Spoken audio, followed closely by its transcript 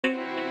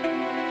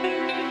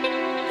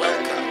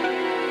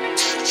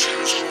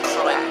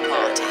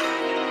Party.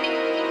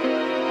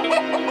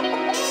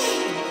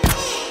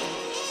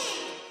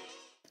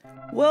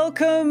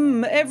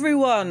 Welcome,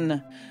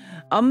 everyone.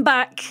 I'm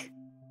back.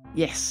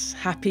 Yes,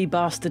 happy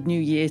bastard New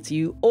Year to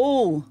you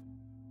all.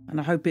 And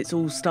I hope it's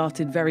all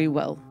started very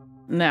well.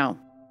 Now,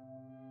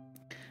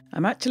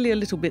 I'm actually a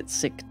little bit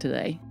sick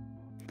today.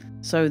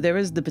 So there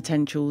is the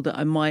potential that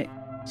I might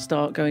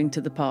start going to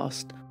the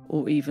past,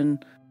 or even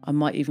I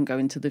might even go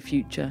into the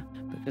future,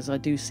 because I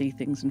do see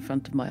things in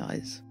front of my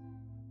eyes.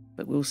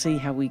 But we'll see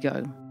how we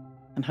go.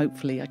 And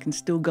hopefully I can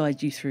still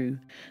guide you through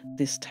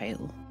this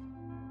tale.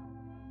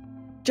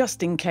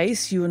 Just in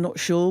case you are not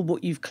sure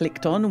what you've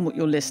clicked on and what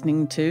you're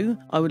listening to,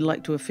 I would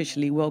like to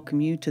officially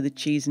welcome you to the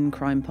Cheese and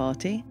Crime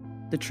Party,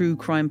 the true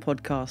crime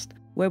podcast,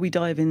 where we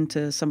dive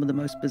into some of the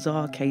most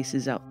bizarre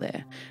cases out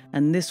there.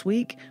 And this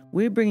week,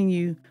 we're bringing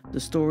you the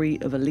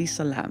story of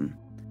Elisa Lam,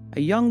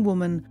 a young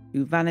woman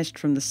who vanished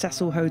from the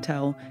Cecil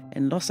Hotel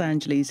in Los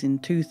Angeles in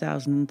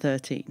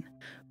 2013.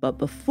 But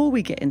before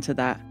we get into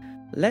that,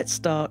 let's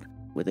start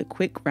with a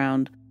quick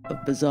round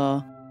of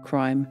bizarre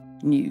crime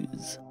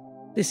news.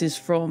 This is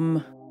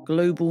from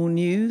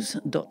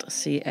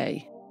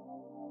globalnews.ca.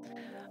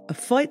 A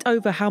fight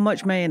over how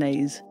much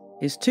mayonnaise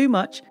is too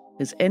much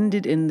has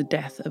ended in the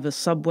death of a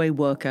subway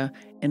worker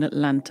in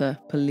Atlanta,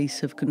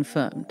 police have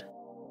confirmed.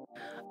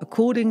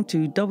 According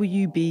to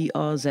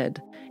WBRZ,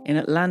 in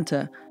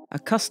Atlanta, a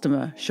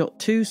customer shot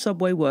 2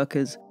 subway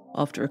workers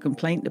after a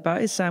complaint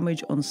about his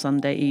sandwich on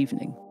Sunday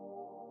evening.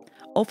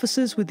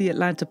 Officers with the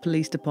Atlanta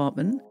Police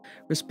Department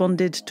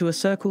responded to a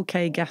Circle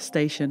K gas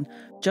station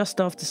just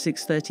after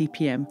 6:30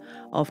 p.m.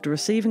 after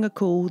receiving a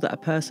call that a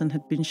person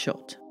had been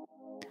shot.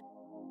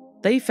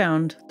 They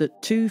found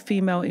that 2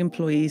 female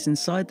employees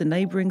inside the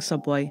neighbouring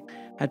subway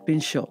had been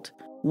shot.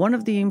 One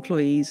of the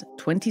employees,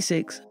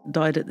 26,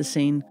 died at the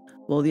scene,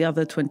 while the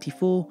other,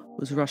 24,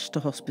 was rushed to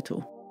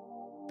hospital.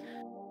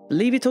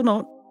 Believe it or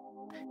not,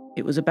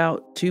 it was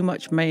about too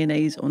much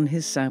mayonnaise on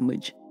his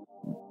sandwich.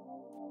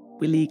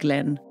 Willie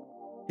Glenn,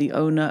 the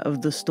owner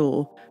of the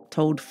store,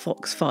 told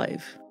Fox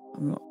 5.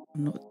 I'm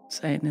not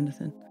saying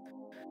anything.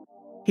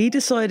 He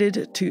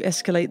decided to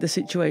escalate the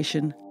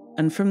situation,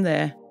 and from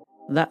there,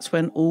 that's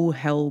when all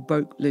hell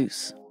broke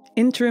loose.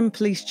 Interim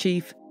Police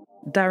Chief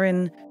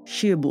Darren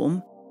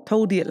Shearbaum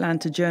told the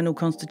Atlanta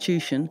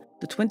Journal-Constitution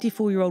the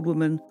 24-year-old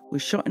woman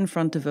was shot in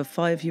front of a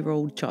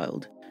 5-year-old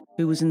child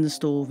who was in the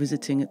store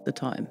visiting at the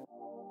time.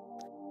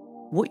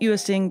 What you are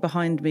seeing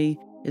behind me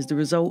is the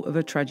result of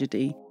a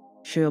tragedy,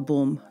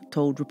 Shearbaum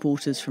told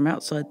reporters from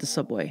outside the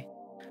subway.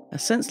 A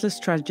senseless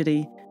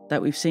tragedy that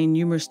we've seen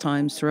numerous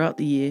times throughout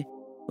the year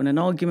when an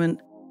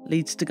argument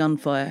leads to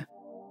gunfire,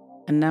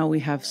 and now we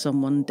have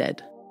someone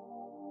dead.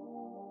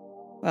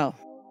 Well,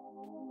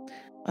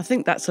 I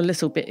think that's a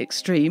little bit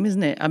extreme,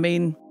 isn't it? I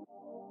mean,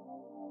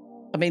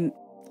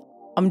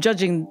 I'm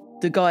judging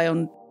the guy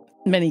on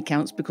many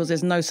counts because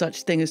there's no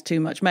such thing as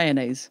too much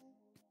mayonnaise.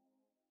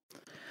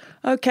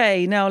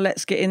 Okay, now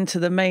let's get into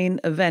the main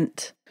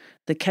event,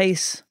 the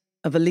case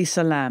of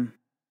Elisa Lam.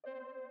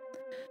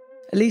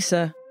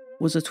 Elisa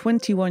was a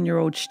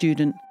 21-year-old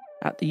student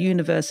at the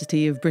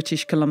University of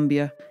British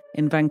Columbia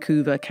in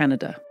Vancouver,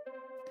 Canada.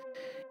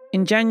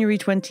 In January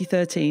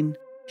 2013,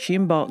 she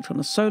embarked on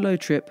a solo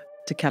trip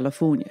to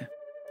California,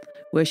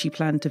 where she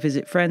planned to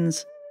visit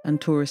friends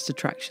and tourist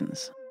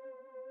attractions.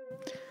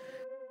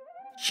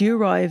 She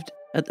arrived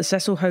at the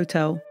Cecil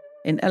Hotel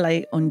in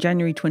LA on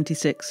January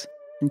 26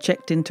 and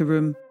checked into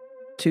room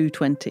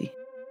 220.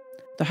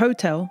 The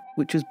hotel,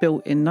 which was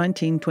built in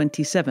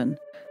 1927,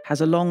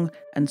 has a long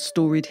and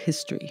storied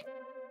history.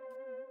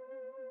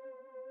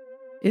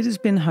 It has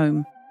been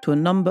home to a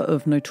number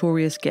of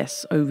notorious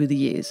guests over the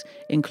years,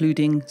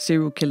 including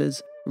serial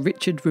killers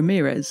Richard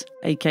Ramirez,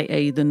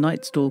 aka the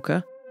Night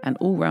Stalker, an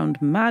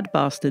all-round mad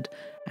bastard,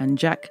 and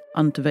Jack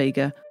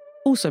Unterweger,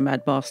 also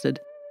mad bastard,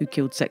 who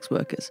killed sex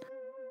workers.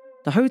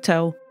 The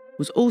hotel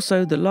was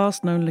also the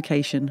last known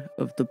location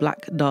of the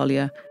Black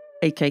Dahlia,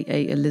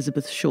 aka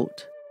Elizabeth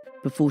Short,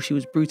 before she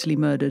was brutally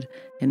murdered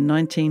in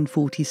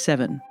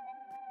 1947.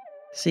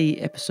 See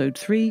episode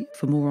 3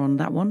 for more on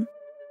that one.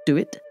 Do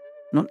it.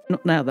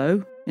 Not now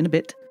though, in a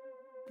bit.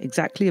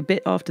 Exactly a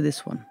bit after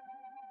this one.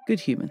 Good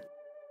human.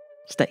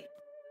 Stay.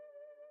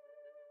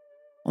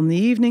 On the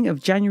evening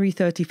of January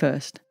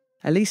 31st,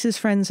 Elisa's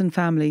friends and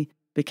family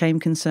became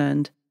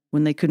concerned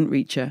when they couldn't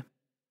reach her.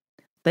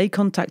 They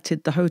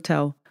contacted the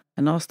hotel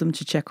and asked them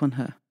to check on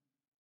her.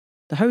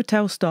 The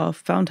hotel staff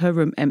found her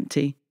room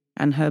empty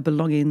and her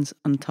belongings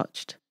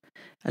untouched.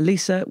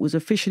 Elisa was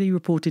officially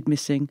reported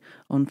missing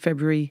on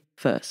February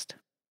 1st.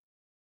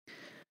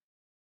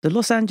 The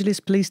Los Angeles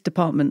Police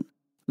Department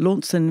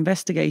launched an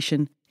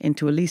investigation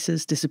into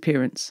Elisa's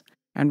disappearance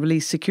and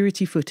released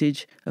security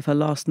footage of her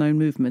last known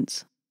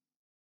movements.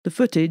 The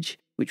footage,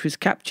 which was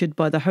captured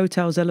by the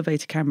hotel's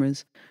elevator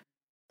cameras,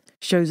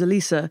 shows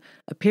Elisa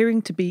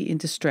appearing to be in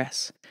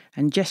distress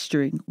and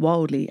gesturing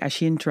wildly as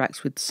she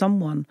interacts with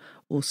someone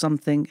or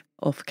something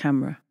off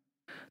camera.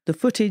 The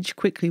footage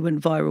quickly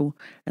went viral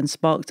and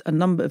sparked a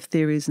number of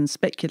theories and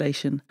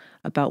speculation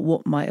about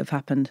what might have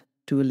happened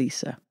to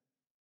Elisa.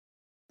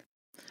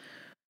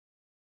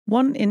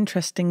 One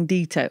interesting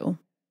detail,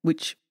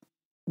 which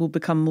will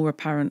become more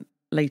apparent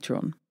later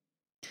on,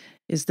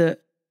 is that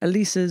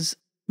Elisa's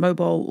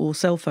mobile or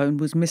cell phone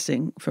was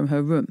missing from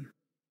her room.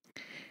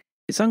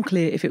 It's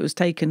unclear if it was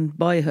taken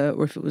by her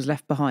or if it was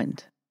left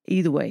behind.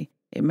 Either way,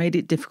 it made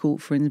it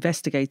difficult for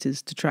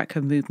investigators to track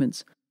her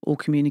movements or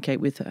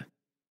communicate with her.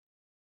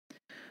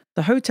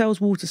 The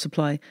hotel's water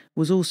supply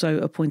was also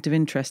a point of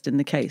interest in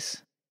the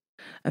case.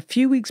 A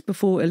few weeks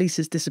before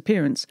Elisa's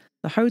disappearance,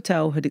 the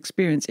hotel had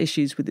experienced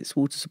issues with its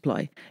water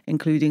supply,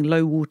 including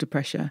low water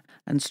pressure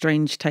and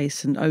strange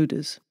tastes and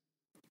odours.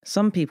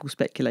 Some people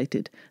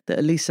speculated that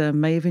Elisa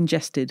may have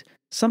ingested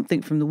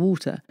something from the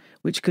water,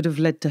 which could have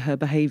led to her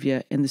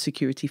behaviour in the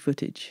security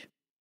footage.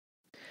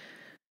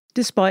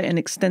 Despite an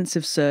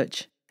extensive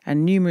search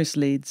and numerous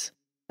leads,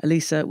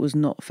 Elisa was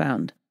not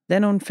found.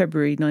 Then on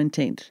February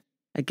 19th,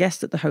 a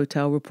guest at the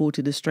hotel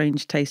reported a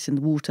strange taste in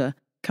the water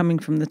coming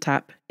from the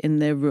tap in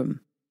their room.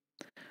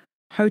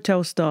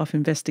 Hotel staff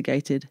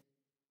investigated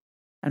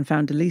and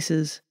found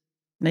Elisa's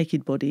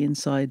naked body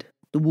inside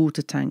the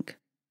water tank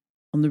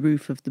on the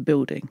roof of the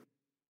building,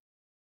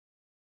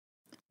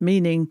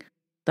 meaning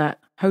that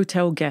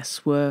hotel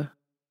guests were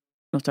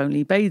not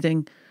only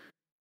bathing,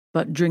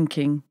 but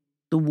drinking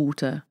the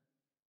water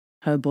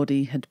her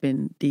body had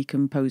been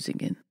decomposing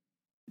in.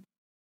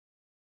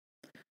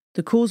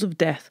 The cause of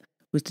death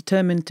was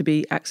determined to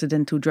be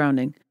accidental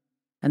drowning,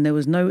 and there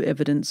was no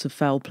evidence of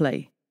foul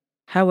play.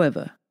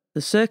 However, the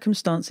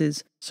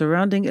circumstances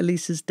surrounding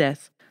Elisa's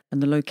death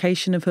and the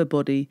location of her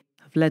body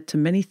have led to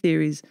many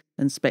theories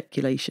and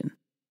speculation.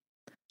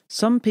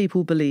 Some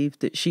people believe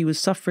that she was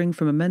suffering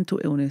from a mental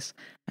illness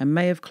and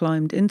may have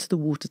climbed into the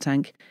water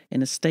tank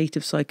in a state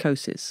of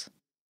psychosis.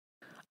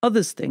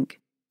 Others think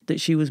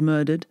that she was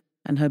murdered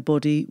and her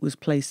body was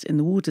placed in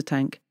the water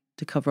tank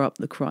to cover up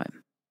the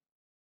crime.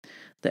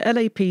 The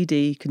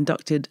LAPD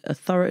conducted a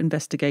thorough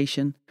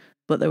investigation,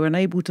 but they were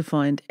unable to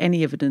find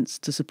any evidence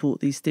to support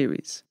these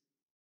theories.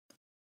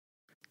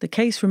 The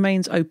case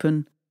remains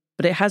open,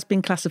 but it has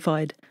been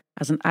classified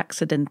as an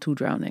accidental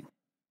drowning.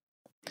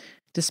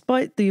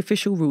 Despite the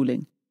official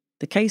ruling,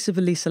 the case of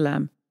Elisa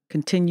Lam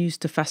continues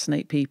to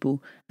fascinate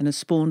people and has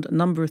spawned a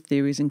number of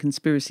theories and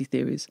conspiracy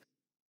theories.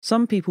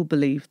 Some people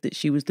believe that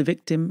she was the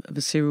victim of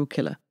a serial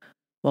killer,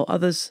 while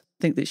others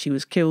think that she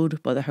was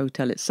killed by the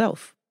hotel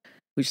itself,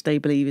 which they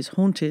believe is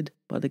haunted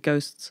by the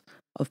ghosts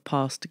of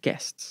past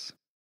guests.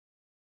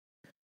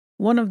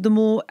 One of the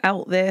more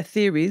out there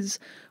theories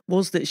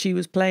was that she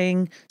was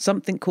playing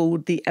something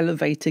called the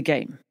elevator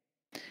game.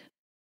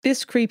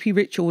 This creepy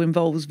ritual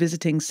involves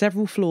visiting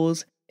several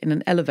floors in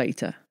an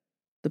elevator.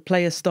 The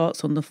player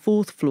starts on the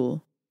 4th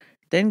floor,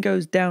 then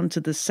goes down to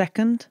the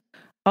 2nd,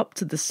 up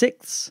to the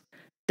 6th,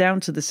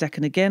 down to the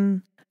 2nd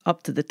again,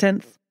 up to the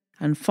 10th,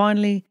 and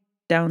finally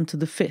down to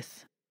the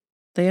 5th.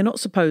 They are not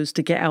supposed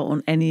to get out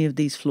on any of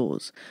these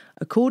floors.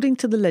 According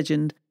to the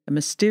legend, a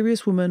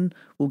mysterious woman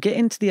will get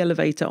into the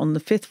elevator on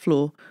the 5th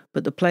floor,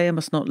 but the player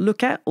must not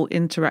look at or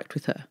interact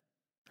with her.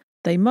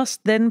 They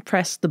must then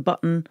press the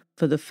button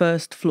for the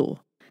 1st floor.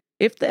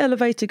 If the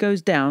elevator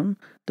goes down,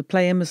 the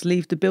player must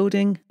leave the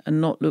building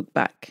and not look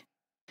back.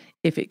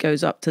 If it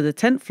goes up to the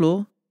 10th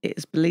floor, it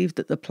is believed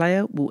that the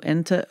player will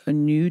enter a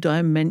new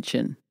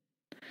dimension.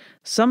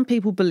 Some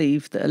people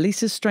believe that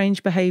Elisa's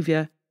strange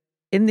behaviour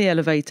in the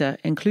elevator,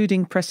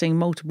 including pressing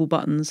multiple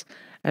buttons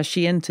as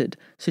she entered,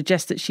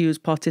 suggests that she was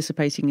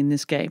participating in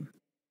this game.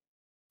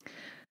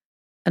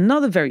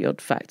 Another very odd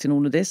fact in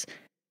all of this,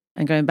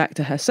 and going back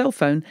to her cell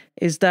phone,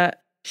 is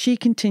that she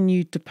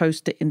continued to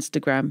post to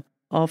Instagram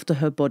after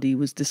her body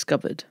was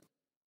discovered,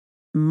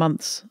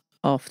 months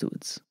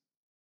afterwards.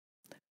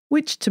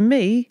 Which to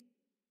me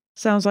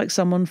sounds like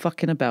someone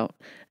fucking about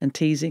and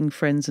teasing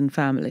friends and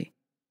family.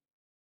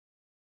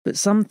 But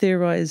some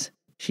theorise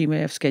she may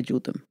have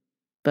scheduled them.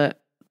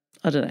 But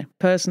I don't know.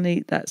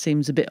 Personally, that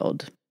seems a bit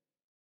odd.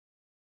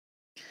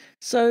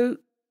 So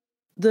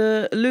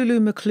the Lulu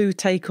McClue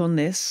take on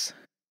this,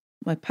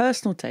 my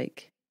personal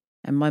take,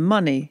 and my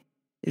money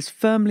is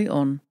firmly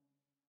on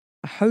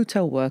a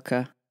hotel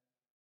worker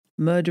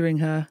murdering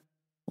her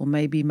or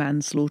maybe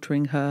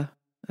manslaughtering her.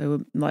 They were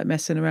like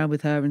messing around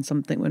with her and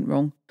something went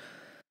wrong.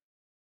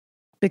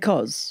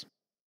 Because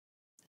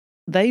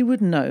they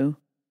would know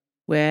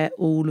where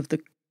all of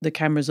the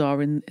cameras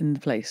are in the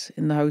place,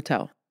 in the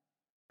hotel.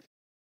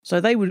 So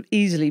they would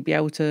easily be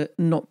able to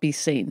not be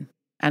seen.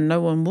 And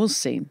no one was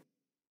seen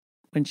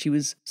when she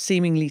was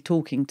seemingly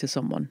talking to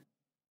someone.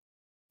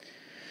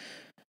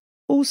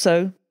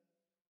 Also,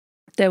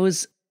 there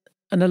was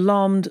an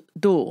alarmed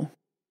door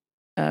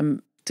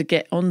to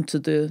get onto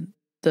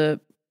the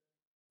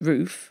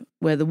roof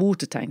where the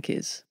water tank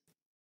is.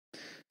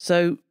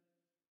 So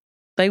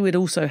they would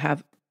also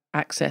have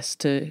access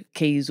to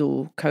keys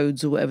or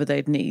codes or whatever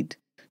they'd need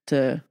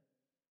to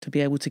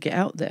be able to get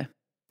out there.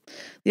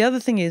 The other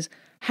thing is,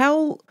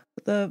 how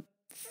the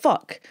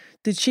fuck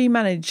did she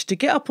manage to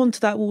get up onto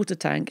that water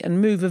tank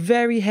and move a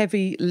very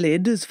heavy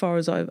lid, as far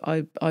as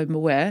I'm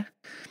aware,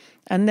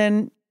 and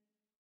then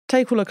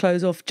take all her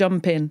clothes off,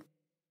 jump in,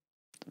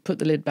 put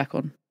the lid back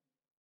on?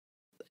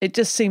 It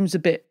just seems a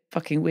bit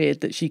fucking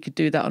weird that she could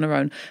do that on her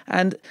own.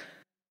 And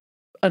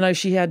I know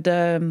she had,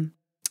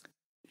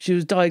 she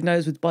was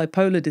diagnosed with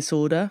bipolar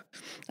disorder,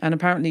 and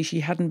apparently she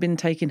hadn't been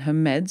taking her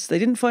meds. They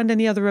didn't find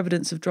any other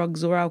evidence of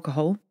drugs or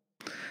alcohol.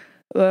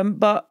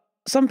 But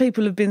some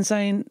people have been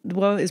saying,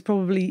 well, it's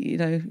probably,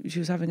 she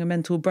was having a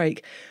mental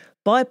break.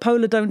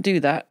 Bipolar don't do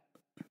that.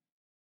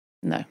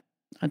 No,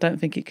 I don't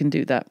think it can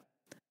do that.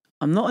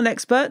 I'm not an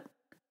expert,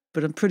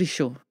 but I'm pretty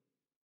sure.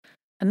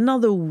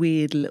 Another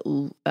weird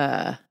little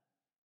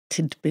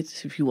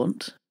tidbit, if you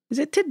want. Is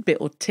it tidbit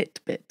or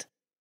titbit?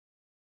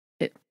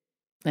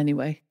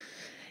 Anyway,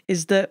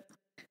 is that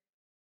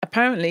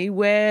apparently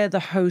where the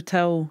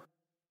hotel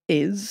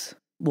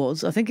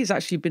was, I think it's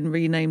actually been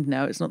renamed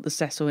now. It's not the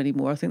Cecil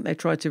anymore. I think they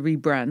tried to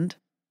rebrand,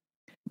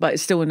 but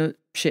it's still in a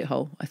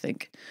shithole, I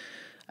think.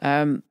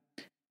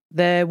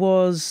 There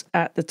was,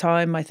 at the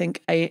time, I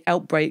think, a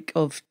outbreak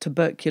of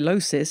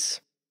tuberculosis.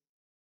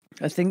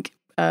 I think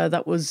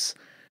that was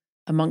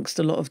amongst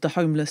a lot of the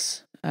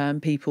homeless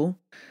people.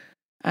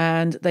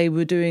 And they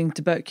were doing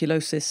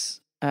tuberculosis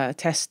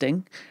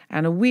testing,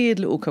 and a weird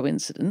little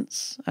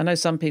coincidence. I know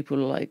some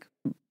people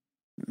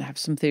have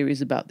some theories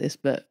about this,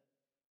 but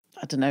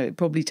I don't know. It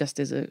probably just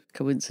is a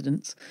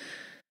coincidence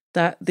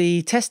that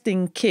the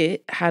testing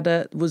kit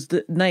was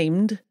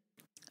named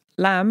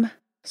Lam,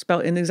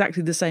 spelt in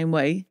exactly the same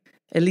way,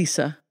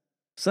 Elisa.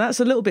 So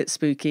that's a little bit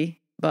spooky,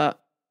 but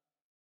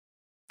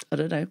I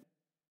don't know.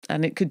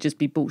 And it could just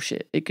be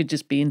bullshit. It could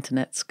just be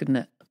internets, couldn't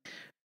it?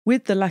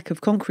 With the lack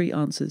of concrete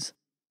answers,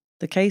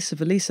 the case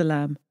of Elisa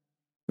Lam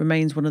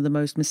remains one of the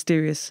most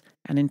mysterious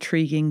and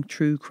intriguing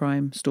true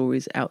crime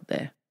stories out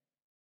there.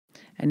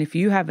 And if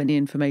you have any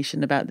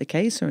information about the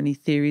case or any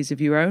theories of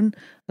your own,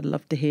 I'd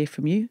love to hear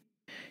from you.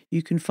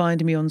 You can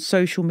find me on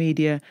social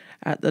media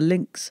at the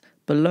links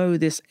below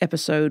this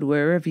episode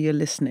wherever you're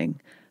listening.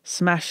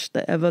 Smash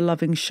the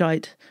ever-loving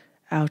shite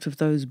out of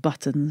those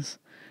buttons.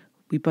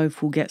 We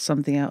both will get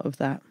something out of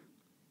that.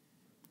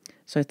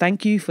 So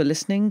thank you for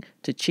listening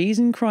to Cheese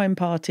and Crime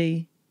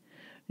Party.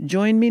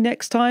 Join me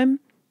next time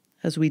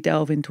as we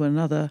delve into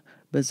another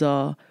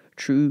bizarre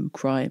true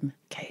crime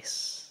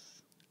case.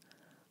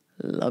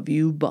 Love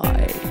you,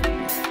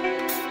 bye.